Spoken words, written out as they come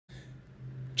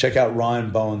Check out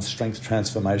Ryan Bowen's strength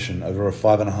transformation over a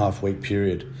 5.5-week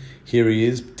period. Here he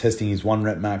is testing his 1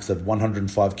 rep max at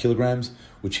 105 kilograms,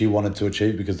 which he wanted to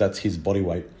achieve because that's his body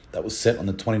weight. That was set on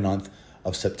the 29th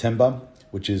of September,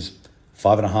 which is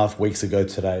 5.5 weeks ago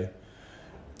today.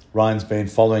 Ryan's been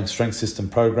following strength system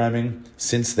programming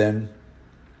since then.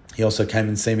 He also came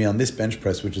and see me on this bench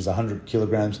press, which is 100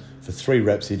 kilograms for 3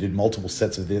 reps. He did multiple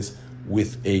sets of this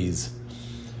with ease.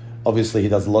 Obviously, he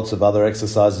does lots of other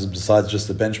exercises besides just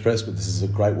the bench press, but this is a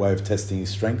great way of testing his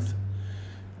strength.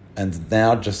 And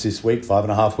now, just this week,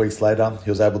 5.5 weeks later, he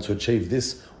was able to achieve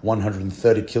this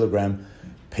 130 kilogram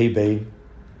PB,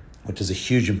 which is a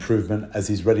huge improvement as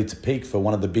he's ready to peak for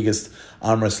one of the biggest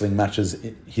arm wrestling matches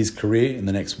in his career in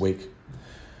the next week.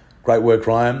 Great work,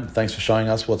 Ryan. Thanks for showing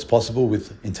us what's possible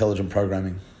with intelligent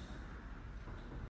programming.